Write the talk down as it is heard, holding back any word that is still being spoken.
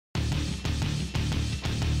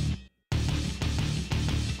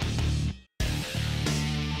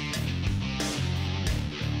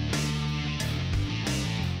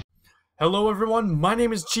Hello everyone, my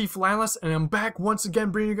name is Chief Landless, and I'm back once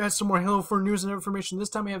again bringing you guys some more Halo 4 news and information. This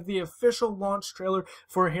time we have the official launch trailer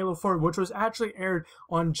for Halo 4, which was actually aired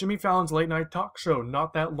on Jimmy Fallon's late night talk show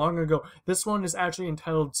not that long ago. This one is actually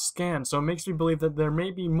entitled Scan, so it makes me believe that there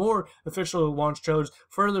may be more official launch trailers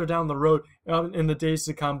further down the road in the days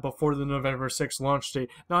to come before the November 6th launch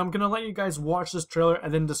date. Now I'm going to let you guys watch this trailer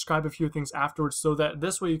and then describe a few things afterwards, so that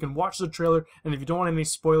this way you can watch the trailer, and if you don't want any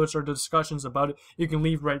spoilers or discussions about it, you can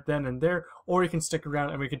leave right then and there, or you can stick around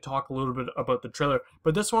and we can talk a little bit about the trailer.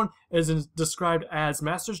 But this one is described as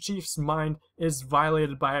Master Chief's mind is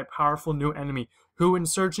violated by a powerful new enemy who, in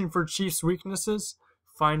searching for Chief's weaknesses,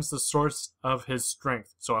 finds the source of his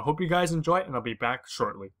strength. So I hope you guys enjoy it, and I'll be back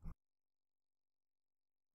shortly.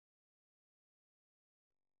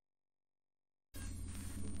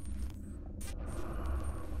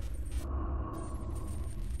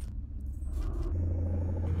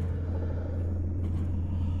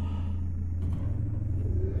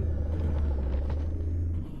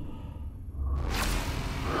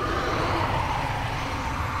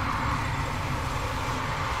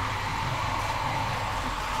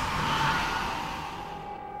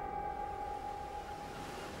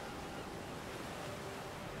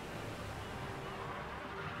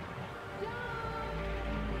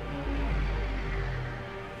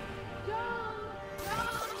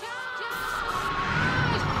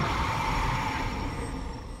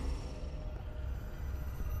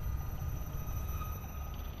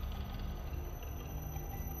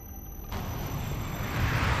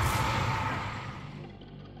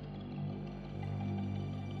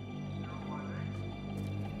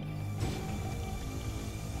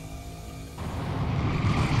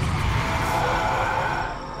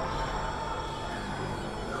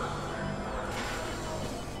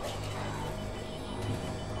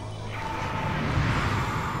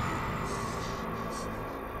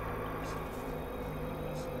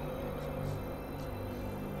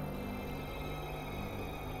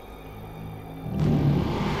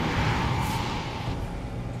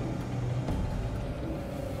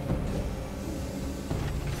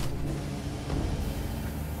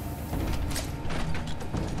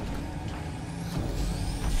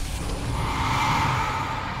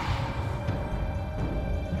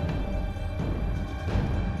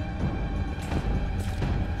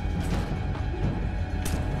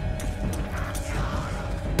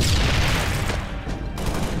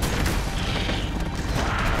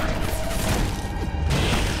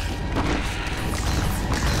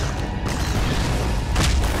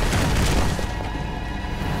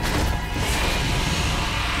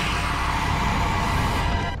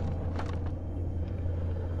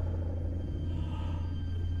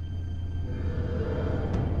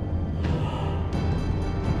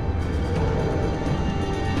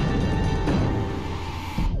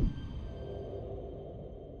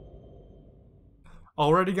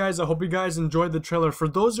 Alrighty guys, I hope you guys enjoyed the trailer. For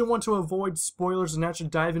those who want to avoid spoilers and actually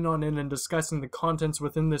diving on in and discussing the contents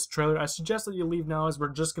within this trailer, I suggest that you leave now, as we're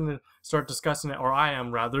just going to start discussing it, or I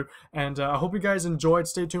am rather. And I hope you guys enjoyed.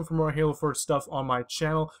 Stay tuned for more Halo 4 stuff on my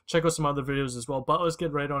channel. Check out some other videos as well, but let's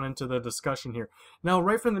get right on into the discussion here. Now,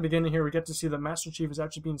 right from the beginning here, we get to see that Master Chief is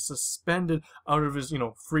actually being suspended out of his,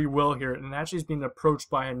 free will here, and actually is being approached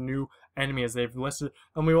by a new enemy, as they've listed,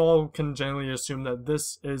 and we all can generally assume that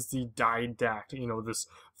this is the Didact, this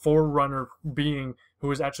forerunner being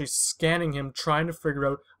who is actually scanning him, trying to figure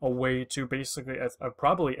out a way to basically,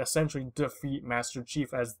 probably essentially defeat Master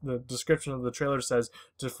Chief, as the description of the trailer says,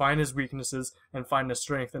 to find his weaknesses and find his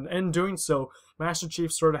strength. And in doing so, Master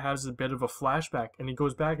Chief sort of has a bit of a flashback, and he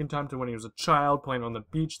goes back in time to when he was a child playing on the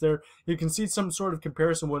beach there. You can see some sort of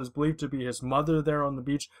comparison, what is believed to be his mother there on the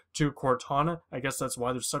beach, to Cortana. I guess that's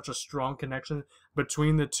why there's such a strong connection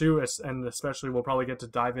between the two, and especially we'll probably get to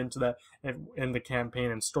dive into that in the campaign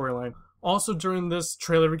and storyline. Also, during this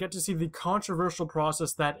trailer, we get to see the controversial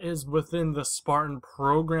process that is within the Spartan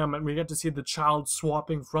program, and we get to see the child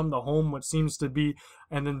swapping from the home, what seems to be,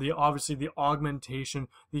 and then obviously the augmentation,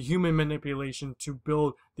 the human manipulation to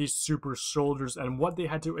build these super soldiers, and what they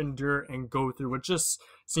had to endure and go through, which just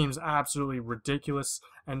seems absolutely ridiculous.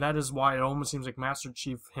 And that is why it almost seems like Master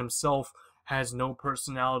Chief himself has no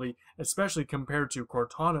personality, especially compared to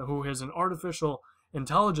Cortana, who is an artificial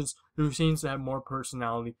intelligence who seems to have more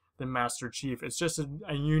personality than Master Chief. It's just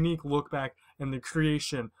a unique look back in the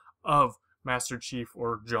creation of Master Chief,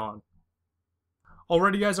 or John.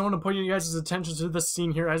 Alrighty guys, I want to point you guys' attention to this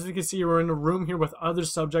scene here. As you can see, we're in a room here with other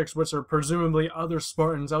subjects, which are presumably other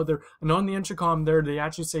Spartans out there. And on the intercom there, they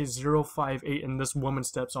actually say 058, and this woman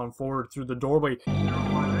steps on forward through the doorway.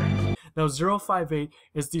 Now 058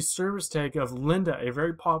 is the service tag of Linda, a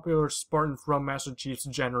very popular Spartan from Master Chief's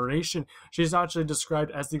generation. She's actually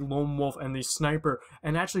described as the lone wolf and the sniper,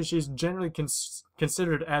 and actually she's generally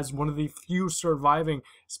considered as one of the few surviving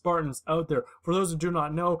Spartans out there. For those who do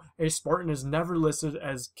not know, a Spartan is never listed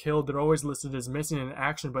as killed, they're always listed as missing in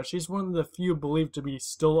action, but she's one of the few believed to be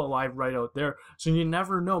still alive right out there. So you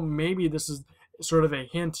never know, maybe this is sort of a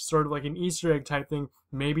hint, sort of like an Easter egg type thing.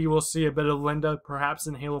 Maybe we'll see a bit of Linda perhaps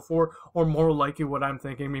in Halo 4, or more likely what I'm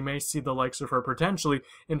thinking, we may see the likes of her potentially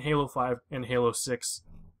in Halo 5 and Halo 6.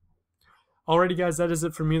 Alrighty guys, that is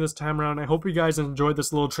it for me this time around. I hope you guys enjoyed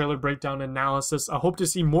this little trailer breakdown analysis. I hope to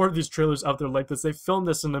see more of these trailers out there like this. They filmed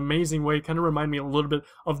this in an amazing way, kind of remind me a little bit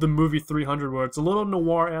of the movie 300, where it's a little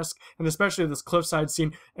noir-esque, and especially this cliffside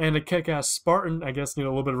scene and a kick-ass Spartan, I guess, you know,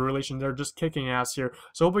 a little bit of relation there, just kicking ass here.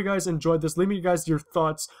 So I hope you guys enjoyed this. Leave me guys your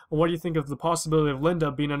thoughts on what do you think of the possibility of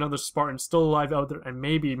Linda being another Spartan still alive out there and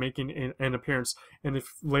maybe making an appearance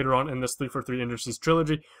later on in this 343 Industries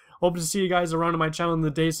trilogy. Hope to see you guys around on my channel in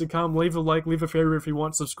the days to come. Leave a like, leave a favorite if you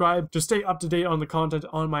want, subscribe to stay up to date on the content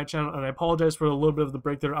on my channel. And I apologize for a little bit of the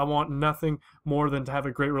break there. I want nothing more than to have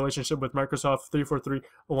a great relationship with Microsoft 343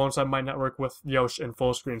 alongside my network with Yosh and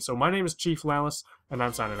Fullscreen. So my name is Chief Lallis, and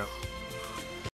I'm signing out.